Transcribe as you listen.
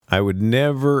I would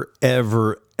never,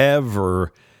 ever,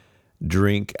 ever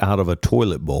drink out of a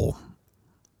toilet bowl.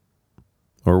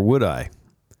 Or would I?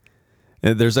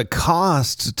 And there's a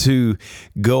cost to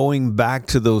going back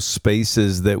to those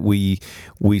spaces that we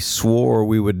swore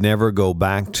we would never go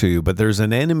back to. But there's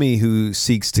an enemy who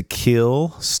seeks to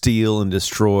kill, steal, and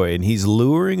destroy. And he's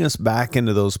luring us back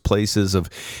into those places of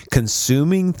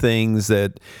consuming things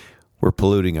that were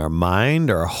polluting our mind,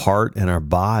 our heart, and our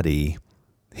body.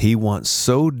 He wants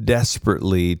so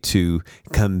desperately to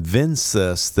convince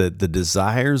us that the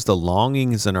desires, the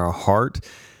longings in our heart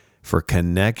for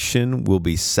connection will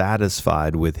be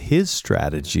satisfied with his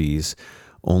strategies,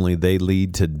 only they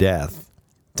lead to death.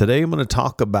 Today I'm going to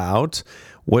talk about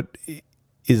what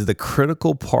is the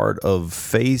critical part of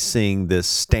facing this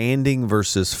standing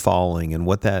versus falling, and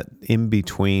what that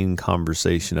in-between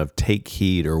conversation of take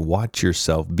heed or watch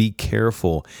yourself, be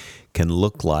careful, can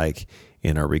look like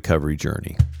in our recovery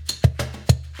journey.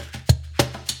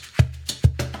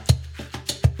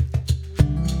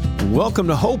 Welcome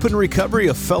to Hope and Recovery,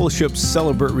 a Fellowship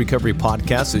Celebrate Recovery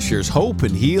podcast that shares hope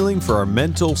and healing for our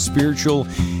mental, spiritual,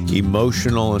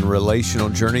 emotional, and relational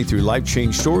journey through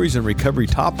life-change stories and recovery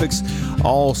topics,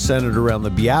 all centered around the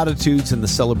Beatitudes and the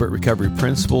Celebrate Recovery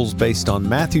principles based on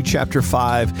Matthew chapter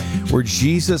 5, where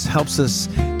Jesus helps us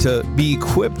to be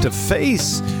equipped to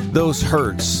face those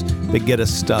hurts that get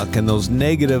us stuck and those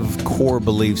negative core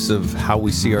beliefs of how we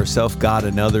see ourselves, God,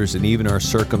 and others, and even our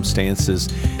circumstances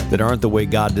that aren't the way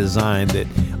God designed, that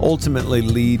ultimately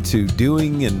lead to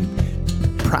doing and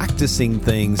practicing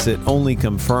things that only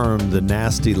confirm the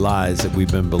nasty lies that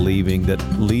we've been believing, that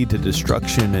lead to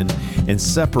destruction and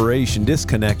separation,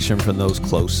 disconnection from those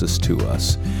closest to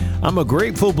us. I'm a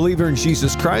grateful believer in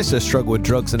Jesus Christ. I struggle with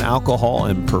drugs and alcohol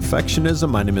and perfectionism.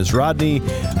 My name is Rodney.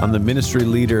 I'm the ministry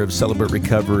leader of Celebrate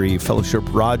Recovery, Fellowship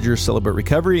Rogers Celebrate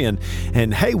Recovery.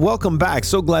 And hey, welcome back.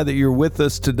 So glad that you're with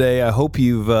us today. I hope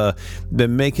you've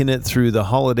been making it through the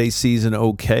holiday season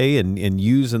okay and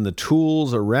using the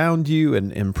tools around you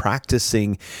and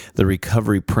practicing the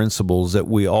recovery principles that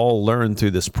we all learn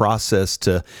through this process,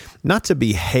 to not to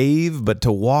behave, but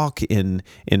to walk in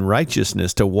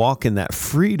righteousness, to walk in that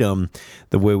freedom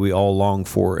the way we all long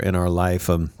for in our life.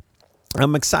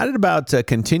 I'm excited about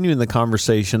continuing the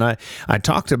conversation. I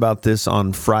talked about this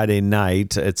on Friday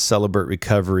night at Celebrate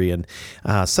Recovery, and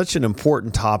such an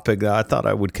important topic that I thought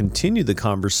I would continue the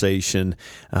conversation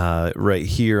right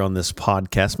here on this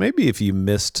podcast. Maybe if you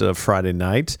missed Friday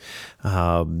night,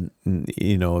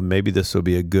 maybe this will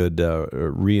be a good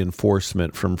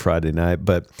reinforcement from Friday night.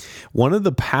 But one of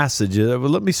the passages,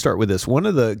 let me start with this. One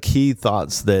of the key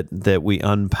thoughts that we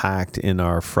unpacked in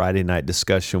our Friday night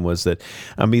discussion was that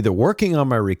I'm either working on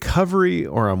my recovery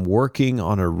or I'm working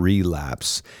on a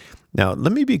relapse. Now,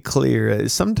 let me be clear.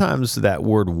 Sometimes that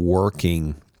word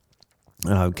working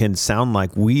can sound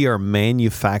like we are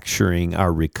manufacturing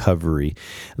our recovery.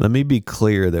 Let me be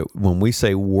clear that when we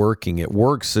say working, it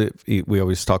works. We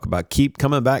always talk about keep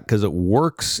coming back because it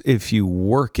works if you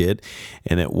work it,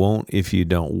 and it won't if you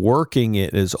don't. Working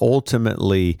it is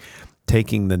ultimately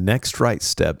taking the next right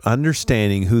step,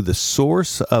 understanding who the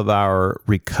source of our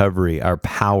recovery, our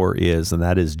power is, and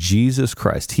that is Jesus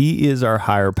Christ. He is our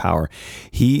higher power.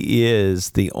 He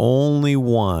is the only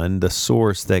one, the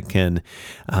source that can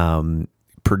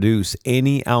produce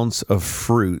any ounce of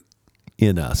fruit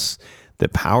in us.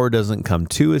 That power doesn't come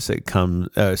to us,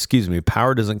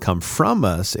 power doesn't come from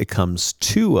us, it comes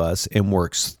to us and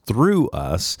works through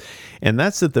us. And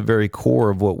that's at the very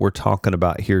core of what we're talking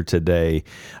about here today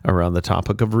around the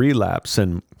topic of relapse.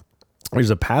 And there's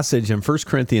a passage in 1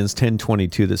 Corinthians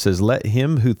 10:22 that says, "Let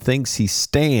him who thinks he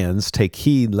stands take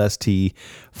heed lest he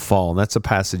fall." And that's a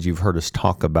passage you've heard us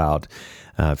talk about.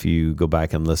 If you go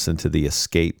back and listen to the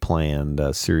Escape Plan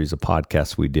series of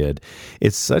podcasts we did,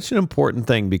 it's such an important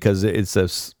thing because it's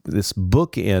this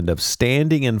bookend of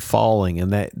standing and falling,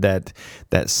 and that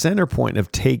center point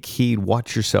of take heed,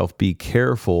 watch yourself, be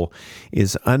careful,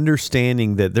 is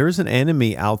understanding that there's an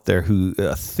enemy out there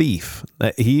a thief.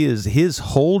 His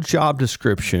whole job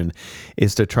description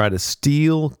is to try to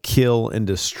steal, kill, and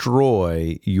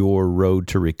destroy your road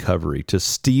to recovery, to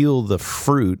steal the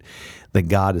fruit that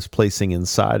God is placing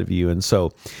inside of you. And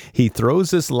so he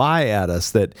throws this lie at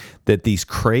us that these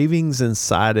cravings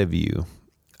inside of you,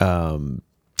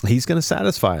 he's going to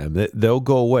satisfy them. They'll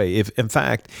go away. In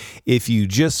fact, if you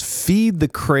just feed the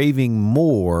craving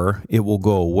more, it will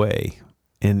go away.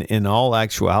 In all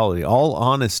actuality, all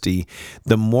honesty,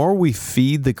 the more we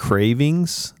feed the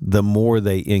cravings, the more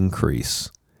they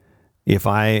increase. If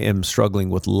I am struggling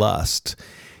with lust,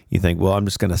 You think, well, I'm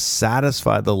just going to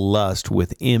satisfy the lust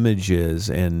with images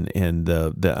and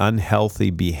the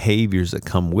unhealthy behaviors that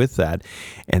come with that,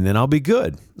 and then I'll be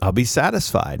good. I'll be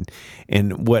satisfied.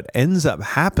 And what ends up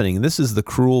happening, and this is the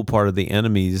cruel part of the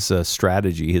enemy's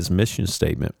strategy, his mission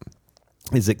statement,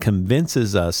 is it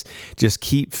convinces us just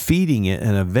keep feeding it,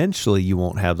 and eventually you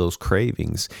won't have those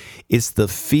cravings. It's the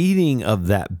feeding of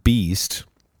that beast.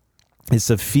 It's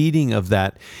the feeding of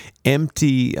that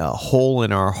empty hole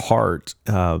in our heart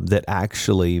that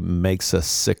actually makes us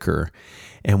sicker.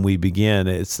 And we begin,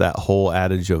 it's that whole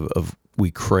adage of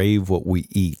we crave what we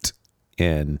eat.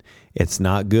 And it's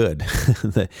not good.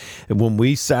 When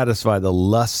we satisfy the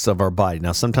lusts of our body.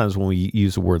 Now, sometimes when we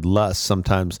use the word lust,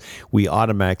 sometimes we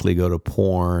automatically go to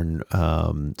porn,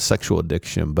 sexual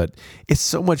addiction, but it's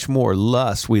so much more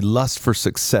lust. We lust for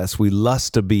success. We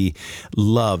lust to be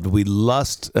loved. We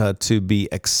lust to be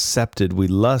accepted. We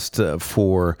lust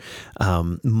for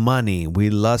money. We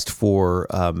lust for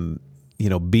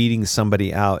beating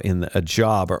somebody out in a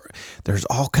job, or there's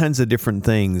all kinds of different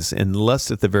things. And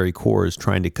lust at the very core is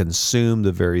trying to consume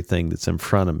the very thing that's in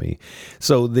front of me.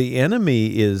 So the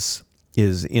enemy is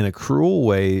in a cruel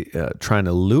way trying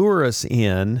to lure us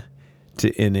in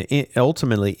to, and it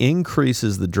ultimately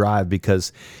increases the drive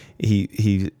because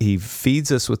he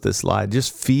feeds us with this lie.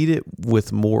 Just feed it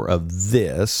with more of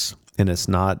this. And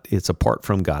it's apart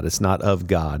from God. It's not of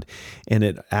God. And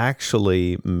it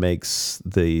actually makes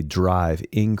the drive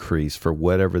increase for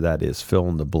whatever that is, fill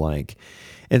in the blank.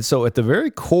 And so at the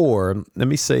very core, let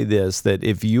me say this, that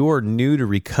if you're new to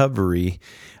recovery,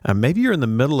 maybe you're in the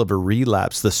middle of a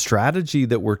relapse, the strategy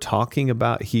that we're talking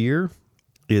about here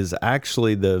is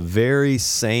actually the very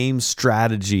same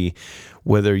strategy,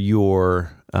 whether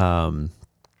you're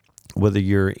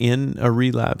in a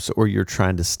relapse or you're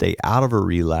trying to stay out of a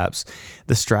relapse,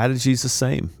 the strategy is the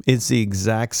same. It's the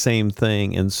exact same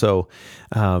thing. And so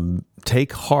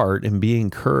take heart and be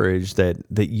encouraged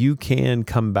that you can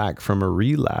come back from a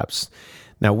relapse.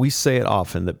 Now, we say it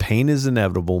often that pain is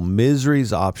inevitable, misery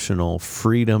is optional,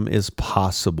 freedom is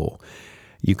possible.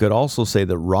 You could also say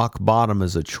that rock bottom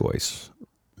is a choice.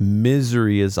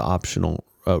 Misery is optional.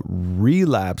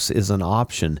 Relapse is an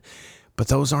option, but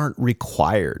those aren't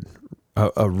required.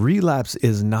 A relapse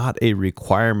is not a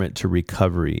requirement to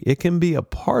recovery. It can be a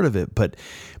part of it, but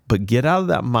get out of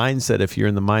that mindset. If you're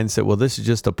in the mindset, well, this is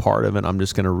just a part of it, I'm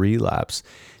just going to relapse.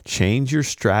 Change your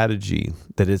strategy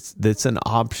that's an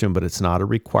option, but it's not a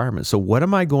requirement. So what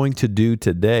am I going to do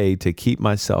today to keep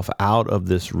myself out of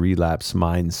this relapse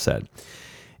mindset?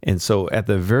 And so at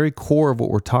the very core of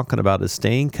what we're talking about is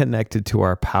staying connected to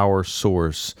our power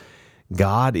source.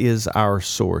 God is our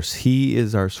source. He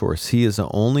is our source. He is the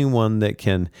only one that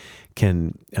can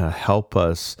help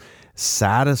us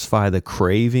satisfy the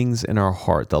cravings in our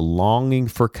heart, the longing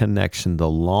for connection, the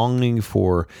longing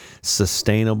for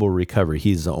sustainable recovery.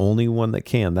 He's the only one that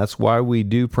can. That's why we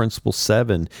do Principle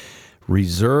 7,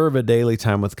 reserve a daily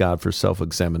time with God for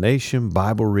self-examination,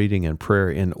 Bible reading, and prayer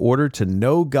in order to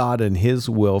know God and His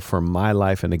will for my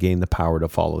life and to gain the power to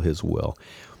follow His will.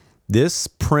 This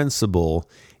principle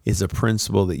is a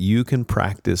principle that you can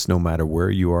practice no matter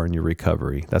where you are in your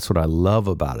recovery. That's what I love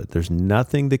about it. There's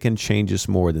nothing that can change us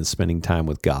more than spending time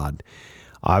with God.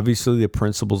 Obviously, the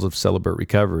principles of Celebrate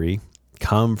Recovery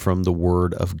come from the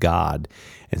Word of God.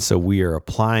 And so we are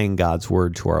applying God's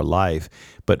Word to our life,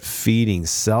 but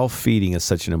self-feeding is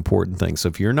such an important thing. So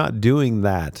if you're not doing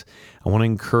that, I want to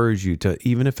encourage you to,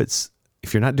 even if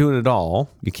you're not doing it at all,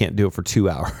 you can't do it for 2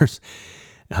 hours.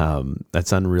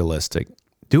 That's unrealistic.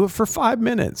 Do it for 5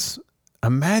 minutes.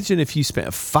 Imagine if you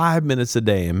spent 5 minutes a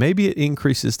day, and maybe it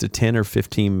increases to 10 or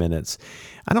 15 minutes.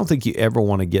 I don't think you ever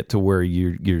want to get to where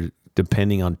you're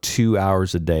depending on 2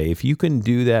 hours a day. If you can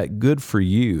do that, good for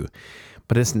you.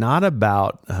 But it's not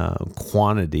about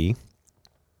quantity.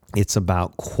 It's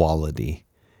about quality.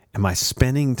 Am I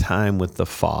spending time with the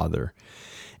Father?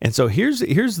 And so here's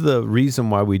the reason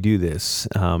why we do this.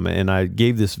 And I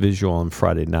gave this visual on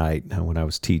Friday night when I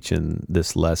was teaching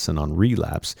this lesson on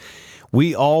relapse.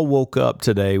 We all woke up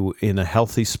today in a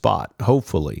healthy spot,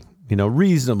 hopefully,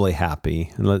 reasonably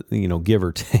happy, give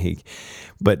or take.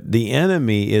 But the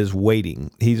enemy is waiting.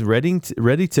 He's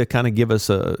ready to kind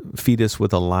of feed us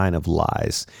with a line of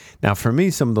lies. Now, for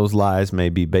me, some of those lies may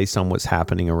be based on what's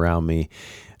happening around me.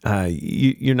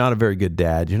 You're not a very good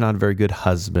dad. You're not a very good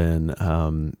husband.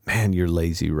 Man, you're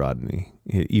lazy, Rodney.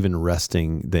 Even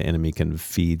resting, the enemy can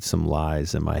feed some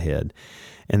lies in my head.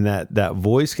 And that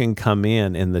voice can come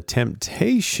in, and the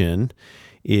temptation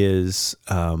is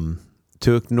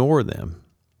to ignore them.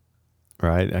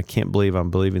 right? I can't believe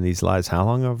I'm believing these lies. How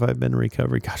long have I been in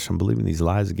recovery? Gosh, I'm believing these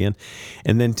lies again.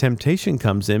 And then temptation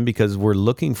comes in because we're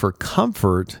looking for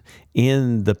comfort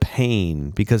in the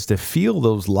pain, because to feel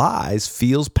those lies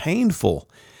feels painful.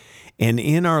 And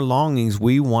in our longings,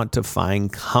 we want to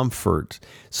find comfort.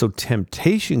 So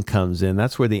temptation comes in.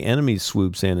 That's where the enemy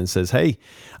swoops in and says, hey,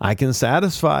 I can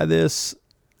satisfy this.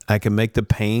 I can make the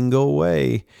pain go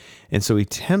away. And so he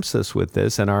tempts us with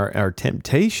this. And our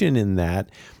temptation in that,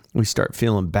 we start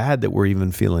feeling bad that we're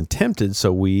even feeling tempted.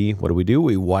 So what do?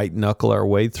 We white knuckle our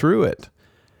way through it,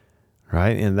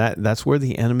 right? And that's where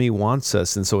the enemy wants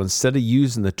us. And so instead of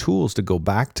using the tools to go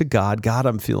back to God,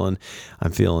 I'm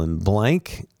feeling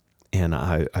blank, and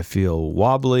I feel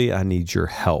wobbly. I need your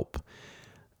help.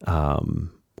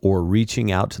 Or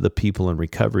reaching out to the people in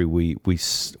recovery, we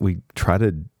try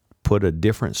to put a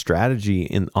different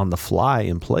strategy on the fly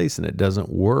in place, and it doesn't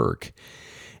work.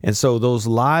 And so those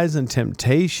lies and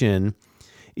temptation,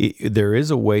 there is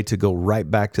a way to go right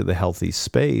back to the healthy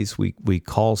space. We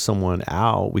call someone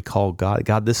out. We call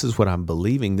God, this is what I'm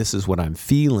believing. This is what I'm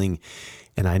feeling,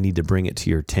 and I need to bring it to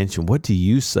your attention. What do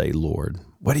you say, Lord?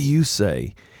 What do you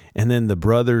say? And then the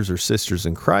brothers or sisters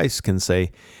in Christ can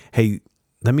say, hey,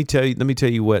 let me tell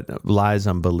you what lies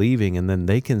I'm believing. And then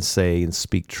they can say and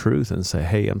speak truth and say,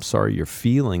 hey, I'm sorry you're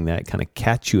feeling that, kind of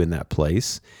catch you in that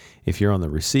place. If you're on the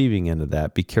receiving end of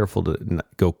that, be careful to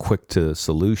go quick to the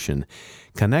solution.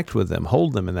 Connect with them,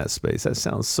 hold them in that space. That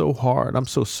sounds so hard. I'm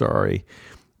so sorry.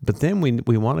 But then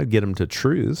we want to get them to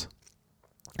truth.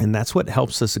 And that's what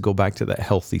helps us to go back to that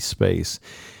healthy space.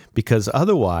 Because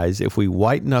otherwise, if we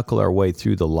white knuckle our way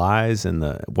through the lies and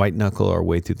the white knuckle our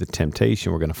way through the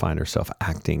temptation, we're going to find ourselves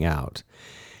acting out.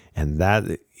 And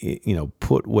that,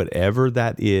 put whatever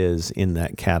that is in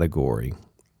that category.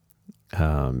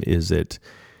 Is it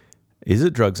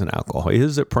drugs and alcohol?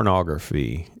 Is it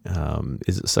pornography?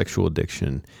 Is it sexual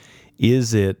addiction?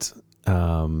 Is it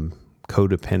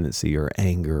codependency or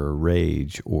anger or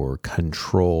rage or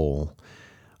control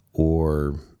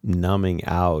or numbing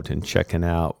out and checking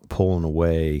out, pulling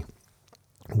away,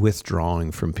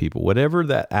 withdrawing from people? Whatever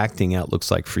that acting out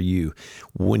looks like for you,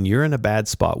 when you're in a bad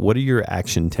spot, what are your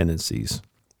action tendencies?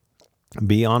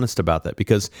 Be honest about that,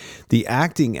 because the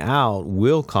acting out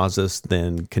will cause us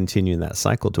then continue in that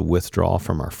cycle to withdraw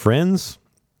from our friends,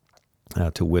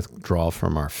 to withdraw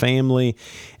from our family.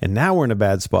 And now we're in a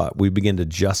bad spot. We begin to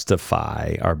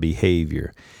justify our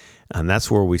behavior. And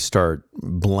that's where we start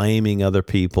blaming other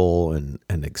people and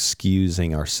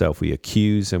excusing ourselves. We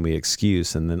accuse and we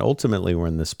excuse. And then ultimately we're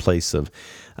in this place of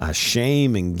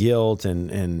shame and guilt.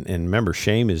 And remember,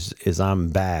 shame is I'm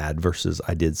bad versus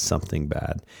I did something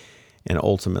bad. And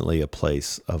ultimately a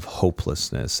place of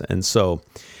hopelessness. And so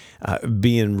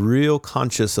being real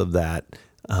conscious of that,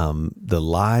 the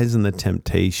lies and the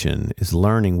temptation is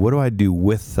learning, what do I do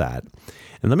with that?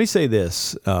 And let me say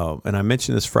this, and I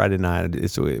mentioned this Friday night,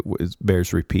 it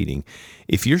bears repeating.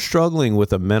 If you're struggling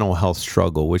with a mental health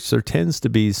struggle, which there tends to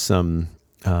be some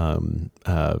kind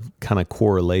of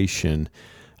correlation,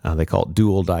 they call it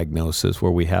dual diagnosis,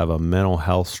 where we have a mental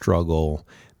health struggle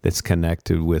that's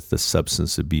connected with the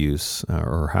substance abuse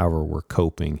or however we're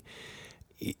coping.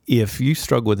 If you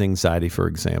struggle with anxiety, for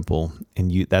example,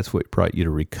 and that's what brought you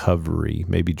to recovery,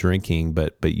 maybe drinking,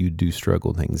 but you do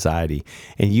struggle with anxiety,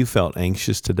 and you felt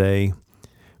anxious today,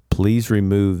 please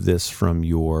remove this from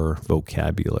your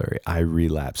vocabulary. I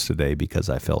relapsed today because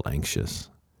I felt anxious.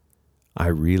 I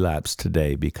relapsed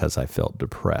today because I felt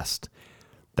depressed.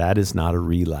 That is not a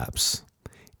relapse.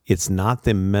 It's not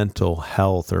the mental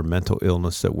health or mental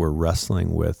illness that we're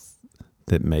wrestling with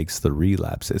that makes the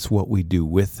relapse. It's what we do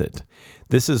with it.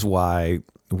 This is why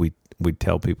we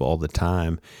tell people all the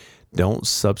time, don't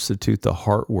substitute the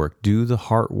heart work. Do the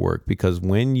heart work, because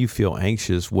when you feel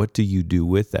anxious, what do you do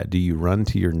with that? Do you run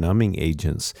to your numbing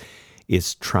agents?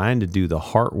 It's trying to do the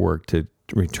heart work to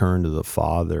return to the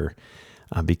Father,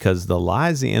 because the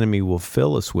lies the enemy will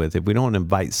fill us with, if we don't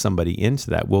invite somebody into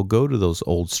that, we'll go to those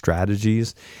old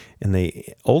strategies, and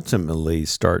they ultimately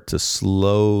start to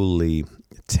slowly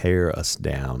tear us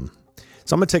down.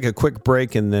 So I'm going to take a quick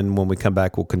break, and then when we come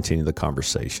back, we'll continue the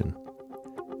conversation.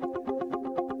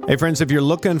 Hey friends, if you're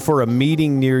looking for a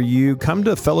meeting near you, come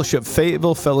to Fellowship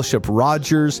Fayetteville, Fellowship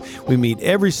Rogers. We meet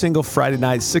every single Friday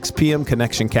night, 6 p.m.,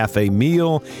 Connection Cafe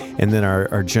meal, and then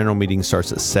our general meeting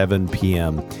starts at 7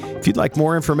 p.m. If you'd like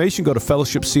more information, go to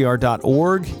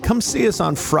fellowshipcr.org. Come see us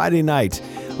on Friday night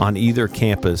on either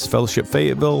campus, Fellowship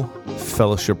Fayetteville,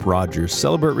 Fellowship Rogers.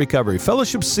 Celebrate recovery,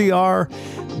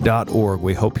 fellowshipcr.org.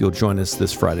 We hope you'll join us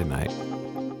this Friday night.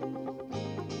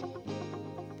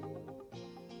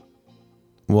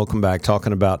 Welcome back.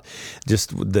 Talking about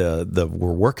just the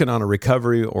we're working on a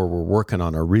recovery or we're working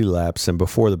on a relapse. And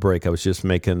before the break, I was just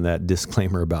making that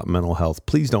disclaimer about mental health.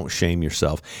 Please don't shame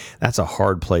yourself. That's a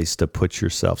hard place to put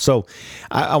yourself. So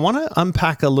I want to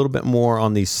unpack a little bit more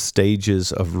on these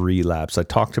stages of relapse. I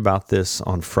talked about this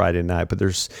on Friday night, but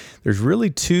there's really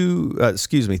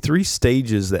three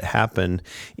stages that happen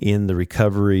in the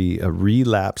recovery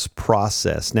relapse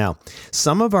process. Now,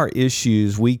 some of our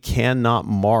issues we cannot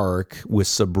mark with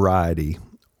sobriety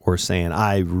or saying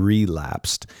I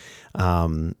relapsed.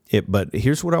 But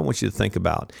here's what I want you to think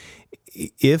about.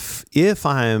 If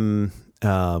I'm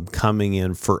coming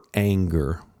in for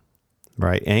anger,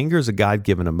 right? Anger is a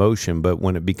God-given emotion, but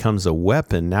when it becomes a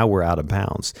weapon, now we're out of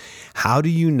bounds. How do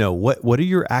you know? What are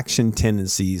your action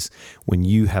tendencies when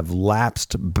you have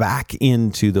lapsed back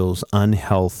into those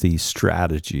unhealthy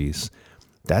strategies?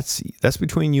 That's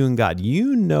between you and God.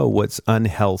 You know what's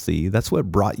unhealthy. That's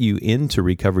what brought you into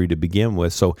recovery to begin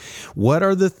with. So what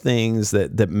are the things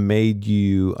that made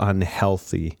you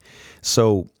unhealthy?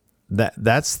 So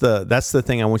that's the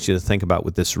thing I want you to think about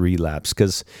with this relapse,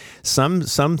 because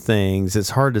some things it's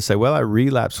hard to say, well, I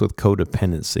relapsed with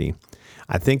codependency.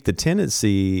 I think the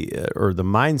tendency or the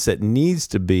mindset needs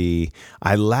to be,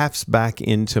 I lapsed back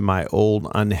into my old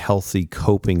unhealthy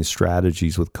coping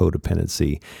strategies with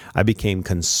codependency. I became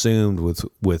consumed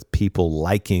with people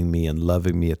liking me and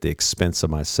loving me at the expense of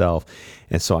myself.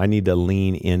 And so I need to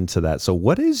lean into that. So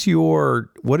what is your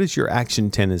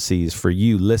action tendencies for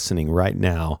you listening right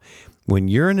now? When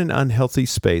you're in an unhealthy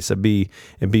space, it'd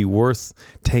be worth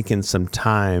taking some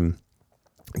time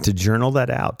to journal that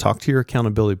out. Talk to your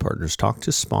accountability partners, talk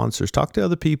to sponsors, talk to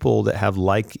other people that have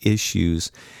like issues,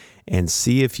 and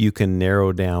see if you can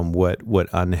narrow down what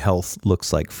unhealth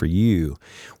looks like for you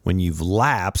when you've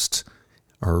lapsed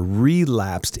or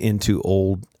relapsed into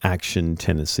old action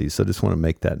tendencies. So I just want to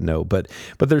make that note. But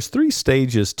there's three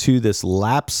stages to this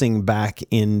lapsing back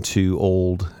into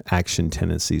old action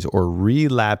tendencies or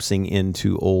relapsing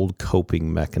into old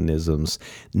coping mechanisms,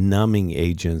 numbing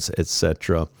agents,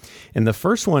 etc. And the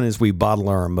first one is we bottle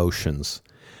our emotions.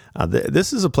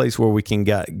 This is a place where we can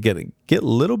get a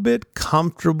little bit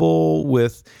comfortable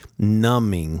with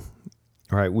numbing.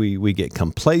 Right, we get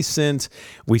complacent,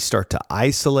 we start to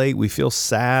isolate, we feel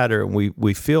sad, or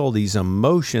we feel these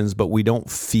emotions, but we don't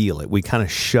feel it. We kind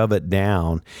of shove it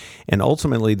down, and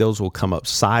ultimately those will come up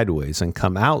sideways and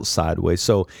come out sideways.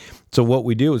 So what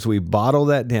we do is we bottle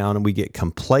that down and we get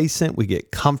complacent, we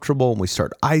get comfortable, and we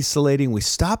start isolating. We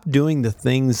stop doing the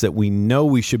things that we know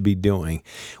we should be doing.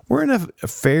 We're in a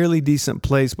fairly decent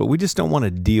place, but we just don't want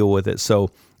to deal with it. So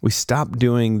we stop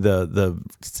doing the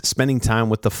spending time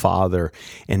with the Father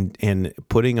and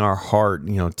putting our heart,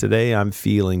 today I'm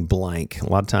feeling blank. A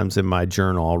lot of times in my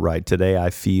journal, I'll write, today I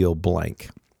feel blank.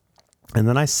 And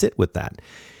then I sit with that.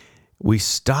 We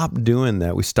stop doing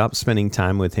that. We stop spending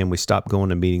time with Him. We stop going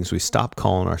to meetings. We stop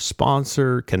calling our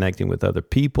sponsor, connecting with other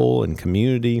people and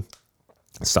community.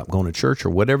 Stop going to church or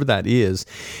whatever that is,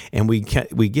 and we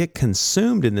get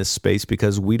consumed in this space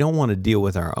because we don't want to deal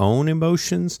with our own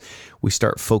emotions. We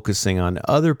start focusing on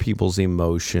other people's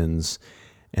emotions,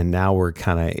 and now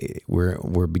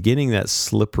we're beginning that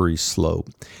slippery slope.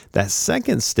 That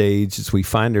second stage is we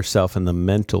find ourselves in the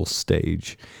mental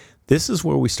stage. This is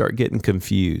where we start getting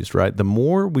confused, right? The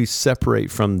more we separate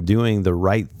from doing the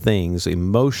right things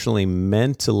emotionally,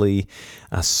 mentally,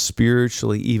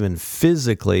 spiritually, even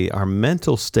physically, our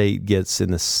mental state gets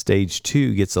in the stage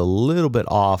 2, gets a little bit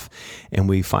off, and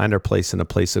we find our place in a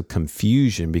place of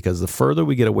confusion, because the further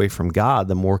we get away from God,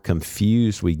 the more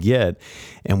confused we get,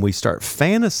 and we start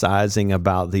fantasizing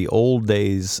about the old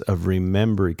days of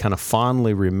remembering, kind of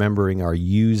fondly remembering our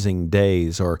using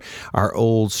days or our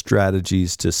old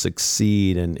strategies to succeed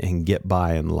and get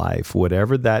by in life,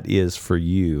 whatever that is for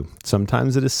you.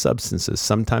 Sometimes it is substances,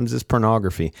 sometimes it's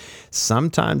pornography,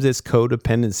 sometimes it's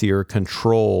codependency or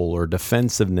control or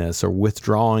defensiveness or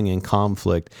withdrawing in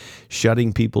conflict,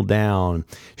 shutting people down,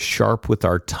 sharp with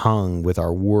our tongue, with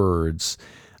our words.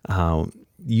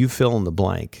 You fill in the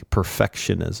blank,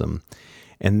 perfectionism.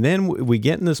 And then we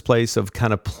get in this place of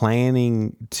kind of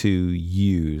planning to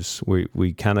use.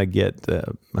 We kind of get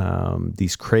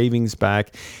these cravings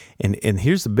back. And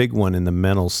here's the big one in the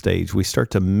mental stage. We start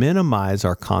to minimize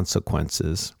our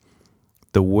consequences.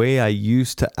 The way I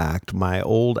used to act, my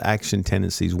old action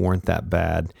tendencies weren't that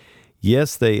bad.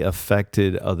 Yes, they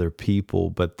affected other people,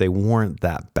 but they weren't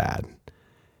that bad.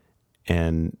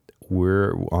 And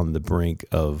we're on the brink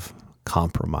of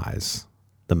compromise.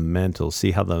 The mental,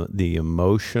 see how the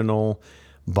emotional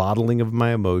bottling of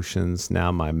my emotions,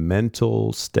 now my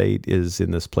mental state is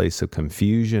in this place of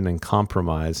confusion and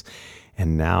compromise,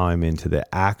 and now I'm into the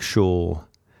actual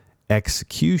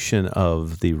execution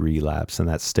of the relapse, and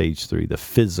that's stage 3, the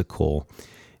physical,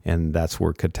 and that's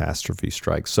where catastrophe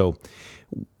strikes. So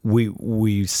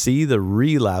we see the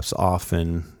relapse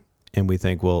often, and we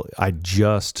think, well, I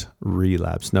just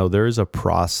relapsed. No, there is a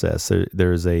process.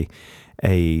 There's a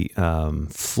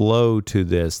flow to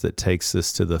this that takes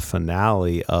us to the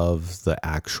finale of the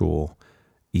actual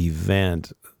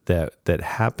event that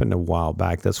happened a while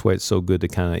back. That's why it's so good to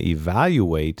kind of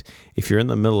evaluate, if you're in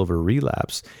the middle of a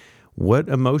relapse, what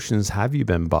emotions have you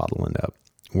been bottling up?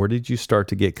 Where did you start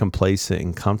to get complacent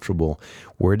and comfortable?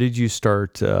 Where did you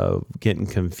start getting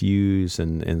confused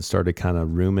and started kind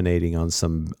of ruminating on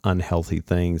some unhealthy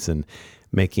things and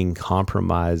making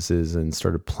compromises and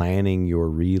started planning your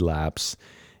relapse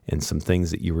and some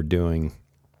things that you were doing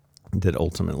that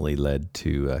ultimately led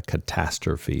to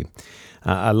catastrophe?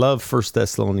 I love 1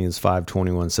 Thessalonians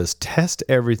 5:21 says, "Test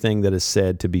everything that is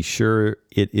said to be sure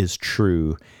it is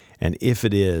true, and if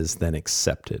it is, then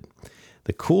accept it."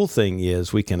 The cool thing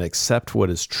is we can accept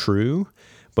what is true,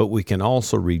 but we can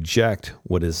also reject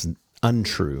what is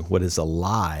untrue, what is a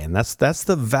lie. And that's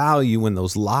the value when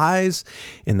those lies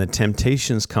and the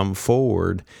temptations come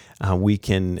forward. We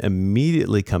can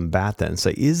immediately combat that and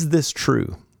say, is this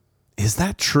true? Is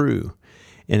that true?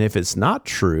 And if it's not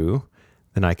true,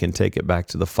 then I can take it back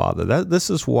to the Father. This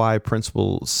is why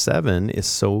Principle 7 is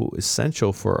so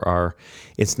essential for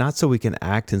it's not so we can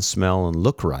act and smell and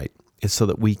look right. It's so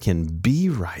that we can be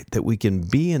right, that we can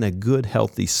be in a good,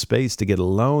 healthy space to get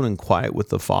alone and quiet with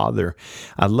the Father.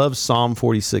 I love Psalm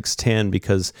 46:10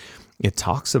 because it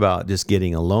talks about just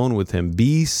getting alone with Him.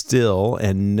 Be still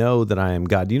and know that I am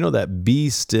God. You know that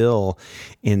be still,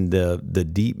 in the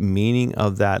deep meaning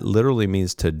of that, literally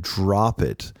means to drop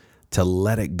it, to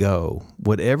let it go.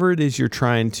 Whatever it is you're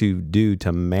trying to do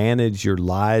to manage your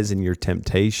lies and your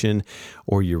temptation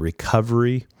or your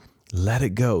recovery, let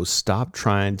it go. Stop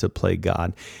trying to play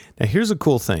God. Now, here's a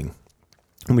cool thing.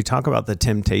 When we talk about the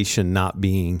temptation not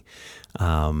being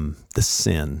the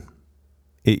sin,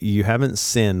 you haven't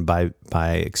sinned by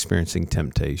experiencing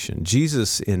temptation.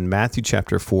 Jesus in Matthew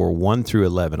chapter 4, 1 through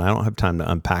 11, I don't have time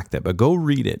to unpack that, but go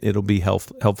read it. It'll be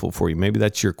helpful for you. Maybe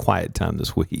that's your quiet time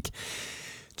this week.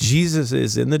 Jesus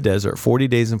is in the desert 40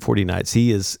 days and 40 nights.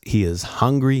 He is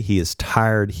hungry. He is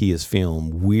tired. He is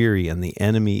feeling weary, and the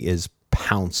enemy is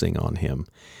pouncing on him.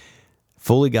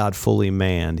 Fully God, fully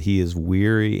man. He is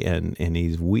weary and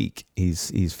he's weak.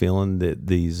 He's feeling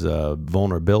these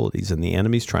vulnerabilities, and the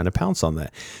enemy's trying to pounce on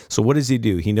that. So what does he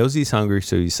do? He knows he's hungry,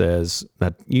 so he says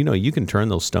that, you can turn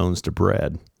those stones to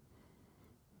bread.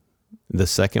 The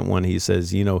second one, he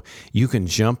says, you can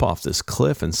jump off this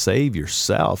cliff and save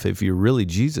yourself. If you're really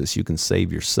Jesus, you can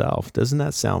save yourself. Doesn't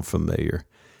that sound familiar?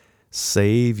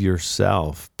 Save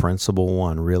yourself. Principle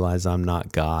 1, realize I'm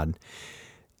not God.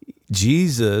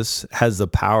 Jesus has the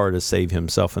power to save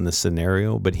himself in this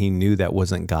scenario, but he knew that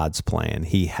wasn't God's plan.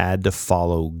 He had to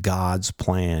follow God's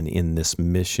plan in this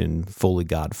mission, fully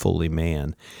God, fully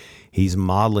man. He's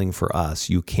modeling for us.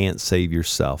 You can't save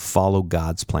yourself. Follow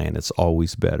God's plan. It's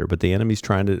always better. But the enemy's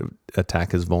trying to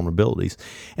attack his vulnerabilities.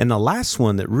 And the last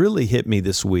one that really hit me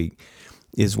this week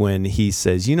is when he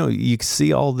says, you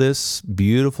see all this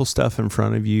beautiful stuff in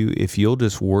front of you. If you'll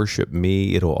just worship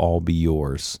me, it'll all be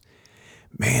yours.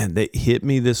 Man, that hit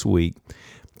me this week,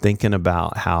 thinking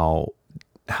about how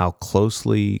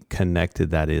closely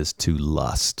connected that is to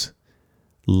lust.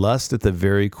 Lust at the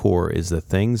very core is the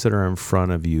things that are in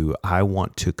front of you. I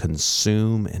want to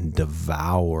consume and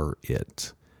devour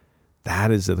it.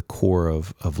 That is at the core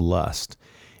of lust.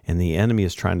 And the enemy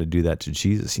is trying to do that to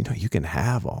Jesus. You can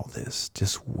have all this.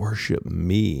 Just worship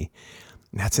me.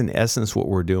 That's in essence what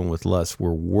we're doing with lust.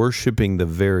 We're worshiping the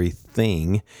very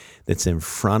thing that's in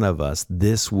front of us.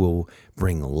 This will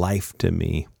bring life to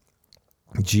me.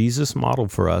 Jesus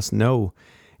modeled for us, no,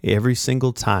 every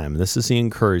single time. This is the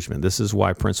encouragement. This is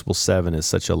why Principle 7 is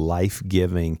such a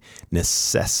life-giving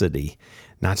necessity.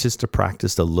 Not just to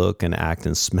practice to look and act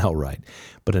and smell right,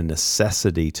 but a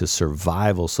necessity to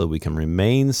survival so we can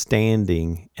remain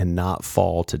standing and not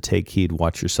fall, to take heed,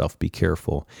 watch yourself, be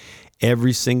careful.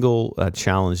 Every single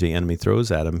challenge the enemy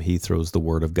throws at him, he throws the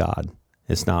word of God.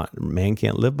 It's not, man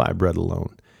can't live by bread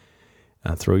alone.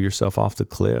 Throw yourself off the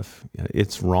cliff.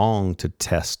 It's wrong to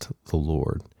test the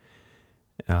Lord.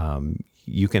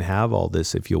 You can have all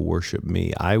this if you'll worship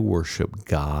me. I worship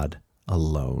God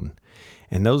alone.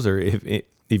 And those are, if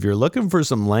you're looking for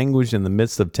some language in the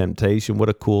midst of temptation, what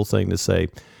a cool thing to say.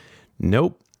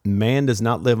 Nope, man does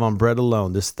not live on bread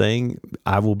alone. This thing,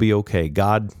 I will be okay.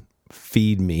 God,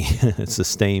 feed me,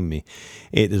 sustain me.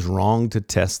 It is wrong to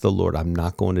test the Lord. I'm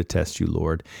not going to test you,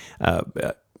 Lord.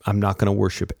 I'm not going to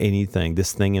worship anything.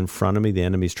 This thing in front of me, the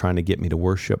enemy's trying to get me to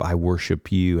worship. I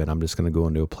worship you, and I'm just going to go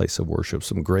into a place of worship.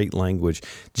 Some great language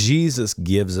Jesus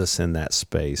gives us in that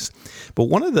space. But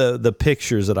one of the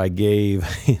pictures that I gave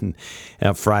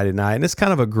Friday night, and it's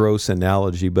kind of a gross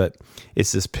analogy, but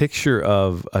it's this picture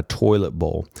of a toilet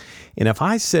bowl. And if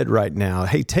I said right now,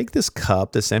 hey, take this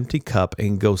cup, this empty cup,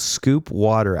 and go scoop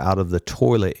water out of the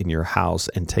toilet in your house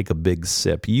and take a big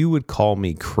sip, you would call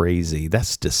me crazy.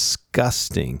 That's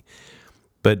disgusting.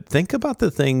 But think about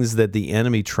the things that the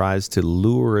enemy tries to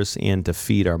lure us in to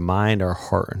feed our mind, our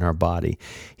heart, and our body.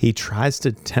 He tries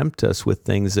to tempt us with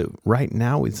things that right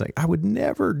now it's like, I would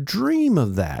never dream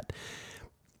of that.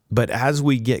 But as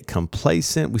we get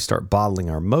complacent, we start bottling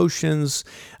our emotions,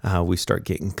 we start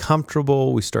getting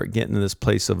comfortable, we start getting in this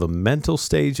place of a mental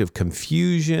stage of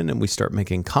confusion, and we start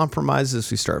making compromises,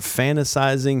 we start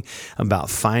fantasizing about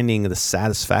finding the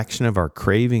satisfaction of our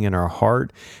craving in our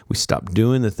heart. We stop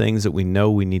doing the things that we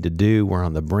know we need to do. We're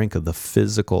on the brink of the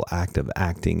physical act of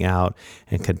acting out,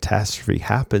 and catastrophe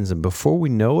happens. And before we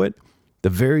know it, the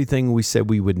very thing we said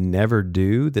we would never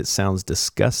do that sounds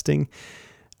disgusting,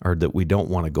 or that we don't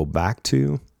want to go back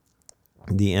to,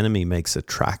 the enemy makes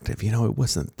attractive. It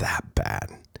wasn't that bad.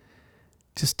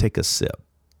 Just take a sip.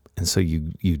 And so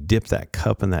you dip that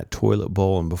cup in that toilet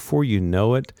bowl, and before you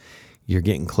know it, you're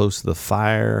getting close to the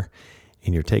fire,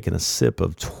 and you're taking a sip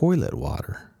of toilet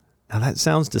water. Now that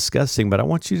sounds disgusting, but I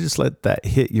want you to just let that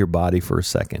hit your body for a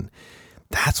second.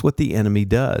 That's what the enemy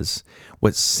does.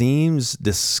 What seems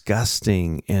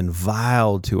disgusting and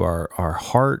vile to our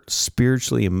heart,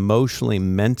 spiritually, emotionally,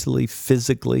 mentally,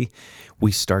 physically,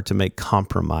 we start to make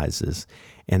compromises.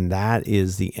 And that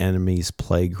is the enemy's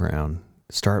playground.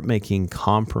 Start making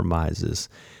compromises.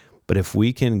 But if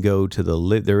we can go to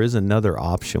there is another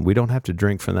option. We don't have to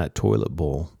drink from that toilet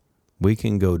bowl. We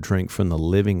can go drink from the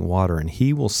living water, and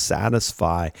he will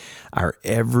satisfy our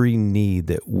every need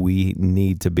that we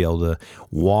need to be able to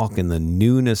walk in the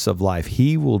newness of life.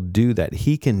 He will do that.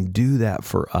 He can do that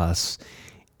for us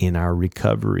in our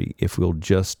recovery if we'll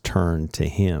just turn to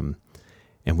him,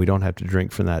 and we don't have to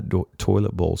drink from that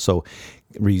toilet bowl. So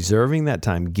reserving that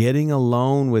time, getting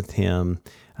alone with him,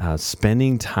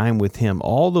 spending time with him,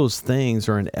 all those things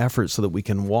are an effort so that we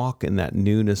can walk in that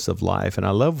newness of life. And I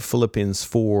love Philippians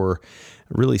 4,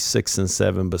 really 6 and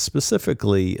 7, but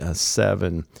specifically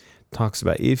 7 talks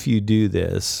about if you do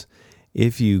this,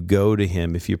 if you go to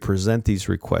him, if you present these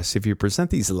requests, if you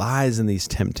present these lies and these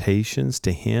temptations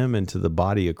to him and to the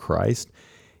body of Christ,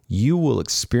 you will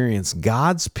experience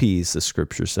God's peace, the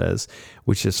scripture says,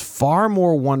 which is far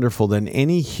more wonderful than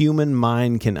any human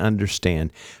mind can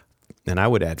understand. And I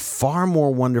would add, far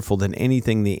more wonderful than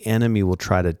anything the enemy will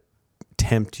try to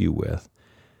tempt you with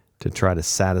to try to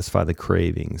satisfy the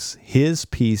cravings. His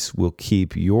peace will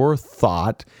keep your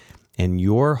thought and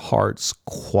your hearts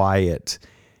quiet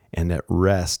and at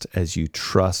rest as you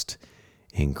trust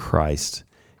in Christ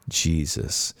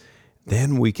Jesus.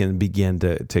 Then we can begin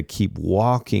to keep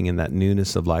walking in that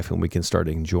newness of life, and we can start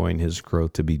enjoying his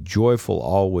growth. To be joyful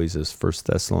always, as 1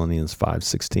 Thessalonians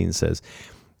 5:16 says,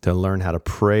 to learn how to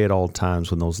pray at all times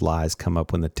when those lies come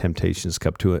up, when the temptations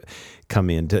come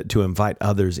in, to invite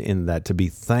others in that, to be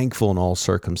thankful in all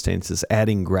circumstances,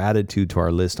 adding gratitude to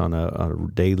our list on a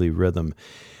daily rhythm.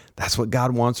 That's what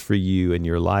God wants for you in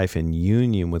your life in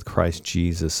union with Christ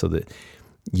Jesus, so that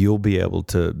you'll be able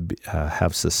to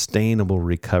have sustainable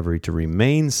recovery, to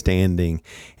remain standing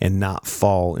and not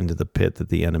fall into the pit that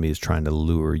the enemy is trying to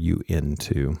lure you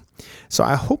into. So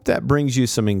I hope that brings you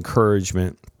some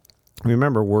encouragement.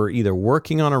 Remember, we're either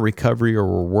working on a recovery or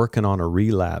we're working on a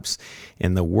relapse.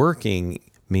 And the working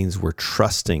means we're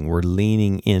trusting, we're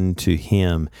leaning into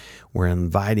him, we're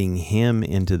inviting him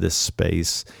into this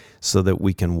space so that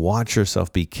we can watch ourselves,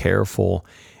 be careful,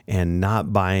 and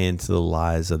not buy into the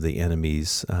lies of the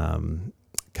enemy's kind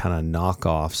of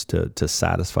knockoffs to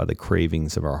satisfy the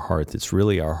cravings of our heart. It's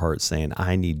really our heart saying,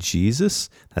 I need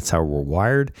Jesus. That's how we're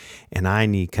wired. And I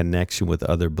need connection with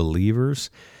other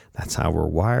believers. That's how we're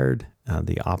wired.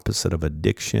 The opposite of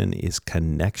addiction is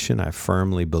connection. I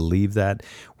firmly believe that.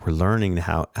 We're learning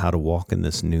how to walk in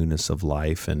this newness of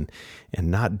life and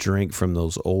not drink from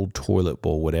those old toilet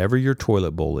bowl, whatever your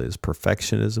toilet bowl is: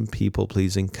 perfectionism,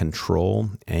 people-pleasing,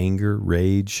 control, anger,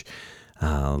 rage,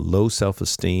 low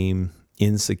self-esteem,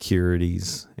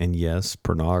 insecurities, and yes,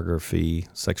 pornography,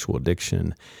 sexual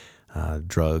addiction,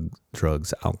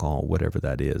 drugs, alcohol, whatever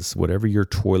that is. Whatever your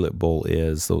toilet bowl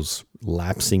is, those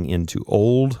lapsing into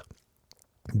old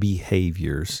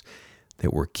behaviors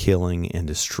that we're killing and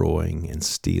destroying and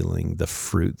stealing the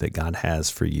fruit that God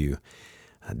has for you.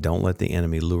 Don't let the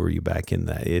enemy lure you back in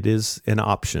that. It is an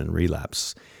option,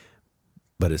 relapse,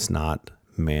 but it's not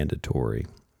mandatory.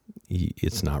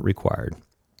 It's not required.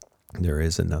 There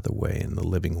is another way, and the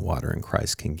living water in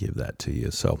Christ can give that to you.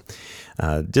 So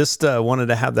just wanted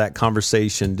to have that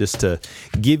conversation just to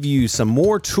give you some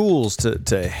more tools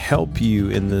to help you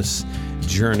in this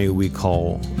journey we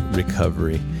call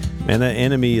recovery. And the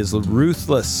enemy is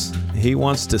ruthless. He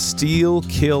wants to steal,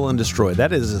 kill, and destroy.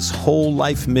 That is his whole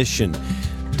life mission.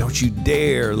 Don't you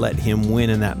dare let him win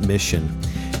in that mission.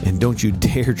 And don't you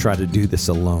dare try to do this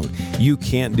alone. You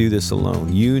can't do this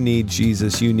alone. You need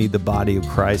Jesus. You need the body of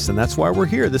Christ. And that's why we're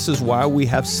here. This is why we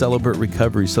have Celebrate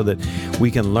Recovery, so that we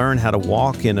can learn how to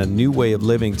walk in a new way of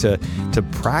living, to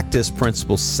practice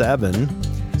Principle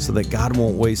 7, so that God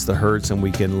won't waste the hurts, and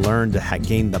we can learn to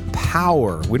gain the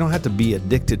power. We don't have to be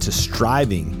addicted to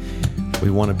striving. We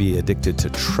want to be addicted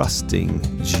to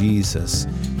trusting Jesus,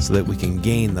 so that we can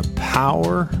gain the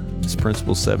power, as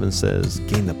Principle 7 says,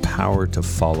 gain the power to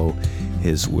follow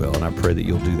His will. And I pray that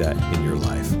you'll do that in your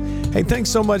life. Hey, thanks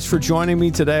so much for joining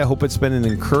me today. I hope it's been an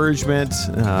encouragement.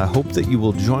 I hope that you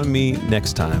will join me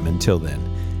next time. Until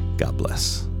then, God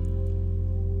bless.